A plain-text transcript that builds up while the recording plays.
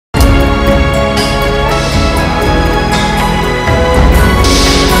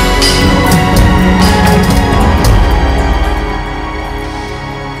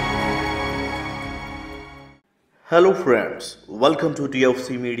Hello friends, welcome to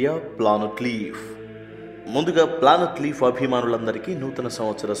TFC media planet leaf. ముందుగా planet leaf అభిమానులందరికీ నూతన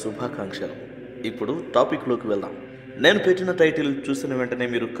సంవత్సర శుభాకాంక్షలు. ఇప్పుడు టాపిక్లోకి వెళ్దాం. నేను పెట్టిన టైటిల్ చూసిన వెంటనే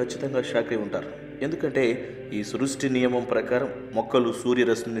మీరు ఖచ్చితంగా షాక్ అయి ఉంటారు. ఎందుకంటే ఈ సృష్టి నియమం ప్రకారం మొక్కలు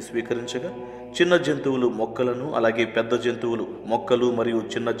సూర్యరశ్మిని స్వీకరించగా చిన్న జంతువులు మొక్కలను, అలాగే పెద్ద జంతువులు మొక్కలు మరియు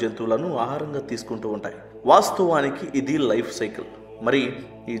చిన్న జంతువులను ఆహారంగా తీసుకుంటూ ఉంటాయి. వాస్తవానికి ఇది లైఫ్ సైకిల్. మరి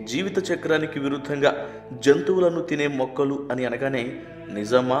ఈ జీవిత చక్రానికి విరుద్ధంగా జంతువులను తినే మొక్కలు అని అనగానే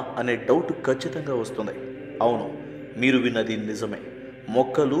నిజమా అనే డౌట్ ఖచ్చితంగా వస్తుంది. అవును, మీరు విన్నది నిజమే.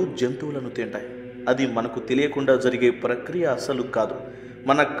 మొక్కలు జంతువులను తింటాయి. అది మనకు తెలియకుండా జరిగే ప్రక్రియ అసలు కాదు.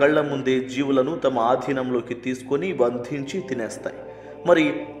 మన కళ్ళ ముందే జీవులను తమ ఆధీనంలోకి తీసుకొని బంధించి తినేస్తాయి. మరి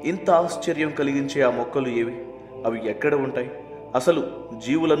ఇంత ఆశ్చర్యం కలిగించే ఆ మొక్కలు ఏవి? అవి ఎక్కడ ఉంటాయి? అసలు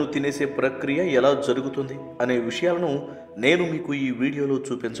జీవులను తినేసే ప్రక్రియ ఎలా జరుగుతుంది అనే విషయాలను నేను మీకు ఈ వీడియోలో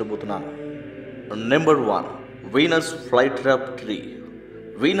చూపించబోతున్నాను. Number 1, Venus flytrap tree.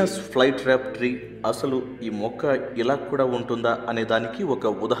 Venus flytrap tree అసలు ఈ మొక్క ఇలా కూడా ఉంటుందా అనే దానికి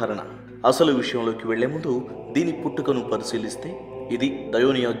ఒక ఉదాహరణ. అసలు విషయంలోకి వెళ్లే ముందు దీని పుట్టుకను పరిశీలిస్తే ఇది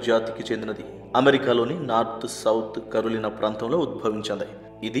డయోనియా జాతికి చెందినది. అమెరికాలోని నార్త్ సౌత్ కరోలినా ప్రాంతంలో ఉద్భవించింది.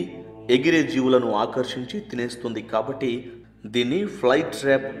 ఇది ఎగిరే జీవులను ఆకర్షించి తినేస్తుంది కాబట్టి దీన్ని ఫ్లైట్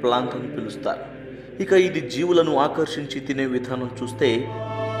ట్రాప్ ప్లాంట్ అని పిలుస్తారు. ఇక ఇది జీవులను ఆకర్షించి తినే విధానం చూస్తే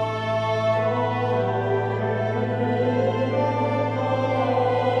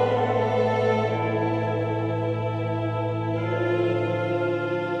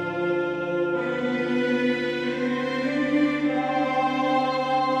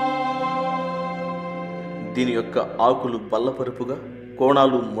దీని యొక్క ఆకులు బల్లపరుపుగా,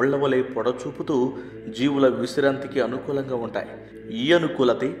 కోణాలు ముళ్లవలే పొడచూపుతూ జీవుల విశ్రాంతికి అనుకూలంగా ఉంటాయి. ఈ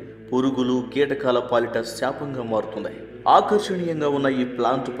అనుకూలతే పురుగులు, కీటకాల పాలిట శాపంగా మారుతుంది. ఆకర్షణీయంగా ఉన్న ఈ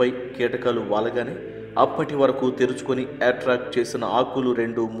ప్లాంట్పై కీటకాలు వాలగానే అప్పటి వరకు తెరుచుకొని అట్రాక్ట్ చేసిన ఆకులు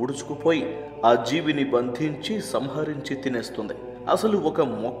రెండు ముడుచుకుపోయి ఆ జీవిని బంధించి సంహరించి తినేస్తుంది. అసలు ఒక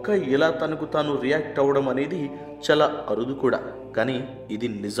మొక్క ఇలా తనకు తాను రియాక్ట్ అవ్వడం అనేది చాలా అరుదు కూడా, కానీ ఇది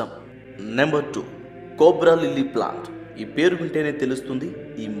నిజం. Number 2, cobra lily plant. ఈ పేరు వింటేనే తెలుస్తుంది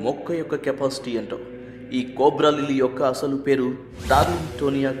ఈ మొక్క యొక్క కెపాసిటీ ఏంటో. ఈ కోబ్రా లిల్లీ యొక్క అసలు పేరు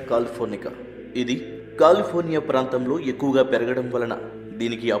టార్లింగ్టోనియా కాలిఫోర్నికా. ఇది కాలిఫోర్నియా ప్రాంతంలో ఎక్కువగా పెరగడం వలన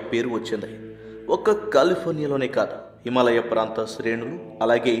దీనికి ఆ పేరు వచ్చింది. ఒక్క కాలిఫోర్నియాలోనే కాదు, హిమాలయ ప్రాంత శ్రేణులు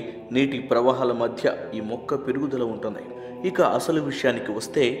అలాగే నీటి ప్రవాహాల మధ్య ఈ మొక్క పెరుగుదల ఉంటుంది. ఇక అసలు విషయానికి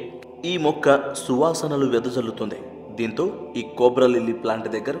వస్తే ఈ మొక్క సువాసనలు వెదజల్లుతుంది. దీంతో ఈ కోబ్రా లిల్లీ ప్లాంట్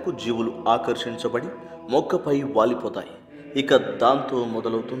దగ్గరకు జీవులు ఆకర్షించబడి మొక్కపై వాలిపోతాయి. ఇక దాంతో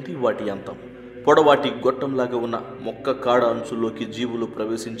మొదలవుతుంది వాటి అంతం. పొడవాటి గొట్టంలాగా ఉన్న మొక్క కాడ అంచుల్లోకి జీవులు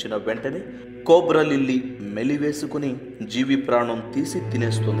ప్రవేశించిన వెంటనే కోబ్రా లిల్లీ మెలివేసుకుని జీవి ప్రాణం తీసి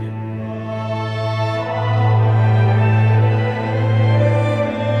తినేస్తుంది.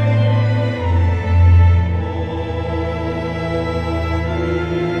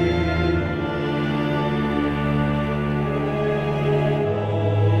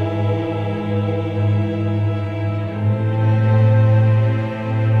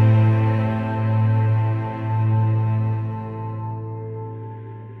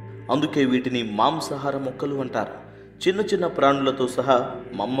 అందుకే వీటిని మాంసాహార మొక్కలు అంటారు. చిన్న చిన్న ప్రాణులతో సహా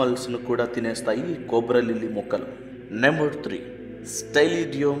మమ్మల్స్ను కూడా తినేస్తాయి ఈ కోబ్రా లిల్లీ మొక్కలు. Number 3,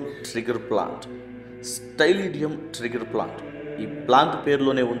 స్టైలిడియం trigger plant. స్టైలిడియం trigger plant, ఈ ప్లాంట్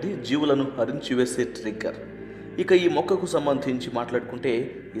పేరులోనే ఉంది జీవులను హరించి వేసే ట్రిగ్గర్. ఇక ఈ మొక్కకు సంబంధించి మాట్లాడుకుంటే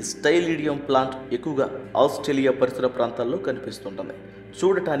ఈ స్టైలిడియం ప్లాంట్ ఎక్కువగా ఆస్ట్రేలియా పరిసర ప్రాంతాల్లో కనిపిస్తుంటుంది.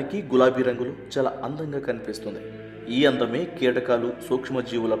 చూడటానికి గులాబీ రంగులో చాలా అందంగా కనిపిస్తుంది. ఈ అందమే కీటకాలు,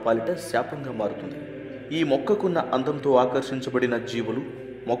 సూక్ష్మజీవుల పాలిట శాపంగా మారుతుంది. ఈ మొక్కకున్న అందంతో ఆకర్షించబడిన జీవులు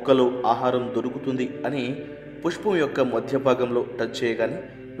మొక్కలో ఆహారం దొరుకుతుంది అని పుష్పం యొక్క మధ్య భాగంలో టచ్ చేయగానే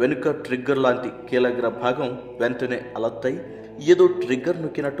వెనుక ట్రిగ్గర్ లాంటి కీలగ్ర భాగం వెంటనే అలర్ట్ అయి ఏదో ట్రిగ్గర్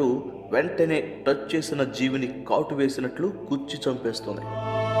నొక్కినట్టు వెంటనే టచ్ చేసిన జీవిని కాటు వేసినట్లు గుచ్చి చంపేస్తుంది.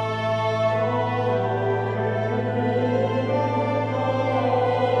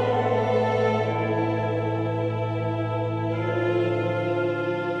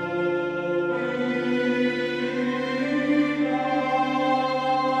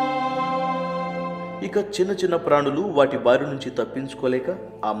 ఇక చిన్న చిన్న ప్రాణులు వాటి బారి నుంచి తప్పించుకోలేక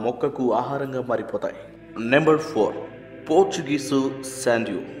ఆ మొక్కకు ఆహారంగా మారిపోతాయి. Number 4, Portuguese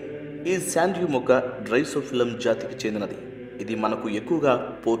శాండ్యూ. ఈ శాండ్యూ మొక్క డ్రైసోఫిలం జాతికి చెందినది. ఇది మనకు ఎక్కువగా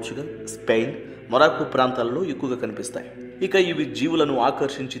పోర్చుగల్, స్పెయిన్, మొరాకో ప్రాంతాల్లో ఎక్కువగా కనిపిస్తాయి. ఇక ఇవి జీవులను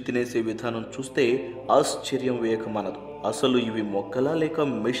ఆకర్షించి తినేసే విధానం చూస్తే ఆశ్చర్యం వేయకమానదు. అసలు ఇవి మొక్కలా లేక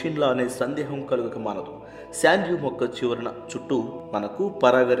మెషిన్లా అనే సందేహం కలుగక మానదు. శాండ్యూ మొక్క చివరన చుట్టూ మనకు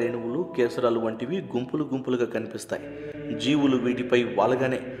పరాగ రేణువులు, కేసరాలు వంటివి గుంపులు గుంపులుగా కనిపిస్తాయి. జీవులు వీటిపై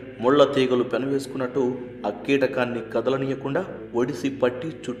వాలగానే ముళ్ళ తీగలు పెనవేసుకున్నట్టు ఆ కీటకాన్ని కదలనీయకుండా ఒడిసి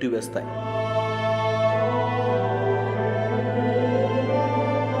పట్టి చుట్టి వేస్తాయి.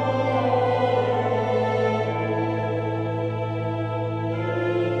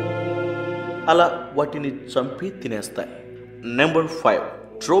 అలా వాటిని చంపి తినేస్తాయి. Number 5,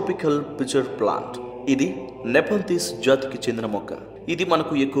 tropical pitcher plant. ఇది నెపంథిస్ జాతికి చెందిన మొక్క. ఇది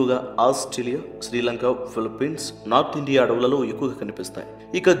మనకు ఎక్కువగా Australia, Sri Lanka, Philippines, north India అడవులలో ఎక్కువగా కనిపిస్తాయి.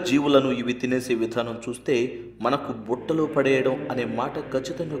 ఇక జీవులను ఇవి తినేసే విధానం చూస్తే మనకు బుట్టలో పడేయడం అనే మాట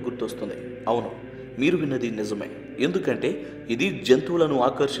ఖచ్చితంగా గుర్తొస్తుంది. అవును, మీరు విన్నది నిజమే. ఎందుకంటే ఇది జంతువులను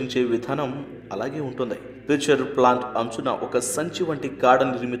ఆకర్షించే విధానం అలాగే ఉంటుంది. పిచర్ ప్లాంట్ అంచున ఒక సంచి వంటి కాడ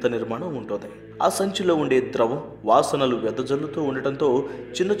నిర్మిత నిర్మాణం ఉంటుంది. ఆ సంచిలో ఉండే ద్రవం వాసనలు వెదజల్లుతూ ఉండటంతో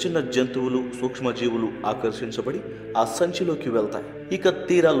చిన్న చిన్న జంతువులు, సూక్ష్మజీవులు ఆకర్షించబడి ఆ సంచిలోకి వెళ్తాయి. ఇక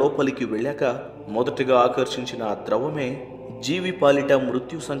తీరా లోపలికి వెళ్ళాక మొదటగా ఆకర్షించిన ఆ ద్రవమే జీవి పాలిట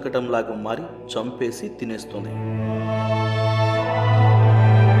మృత్యు సంకటంలాగా మారి చంపేసి తినేస్తుంది.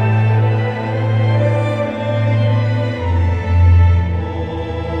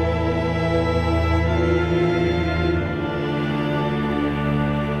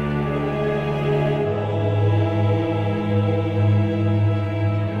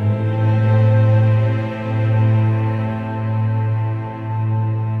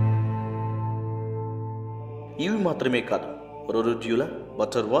 ఇవి మాత్రమే కాదు, రొరుడ్యులా,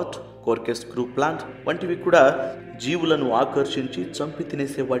 బటర్వాట్, కోర్కెస్ క్రూ ప్లాంట్ వంటివి కూడా జీవులను ఆకర్షించి చంపి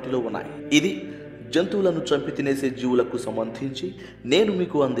తినేసే వాటిలో ఉన్నాయి. ఇది జంతువులను చంపి తినేసే జీవులకు సంబంధించి నేను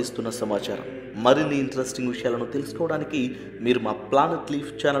మీకు అందిస్తున్న సమాచారం. మరిన్ని ఇంట్రెస్టింగ్ విషయాలను తెలుసుకోవడానికి మీరు మా ప్లానెట్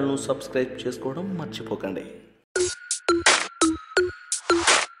లీఫ్ ఛానల్ను సబ్స్క్రైబ్ చేసుకోవడం మర్చిపోకండి.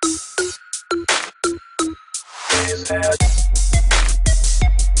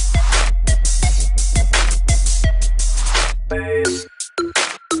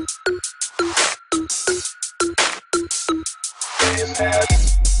 Space.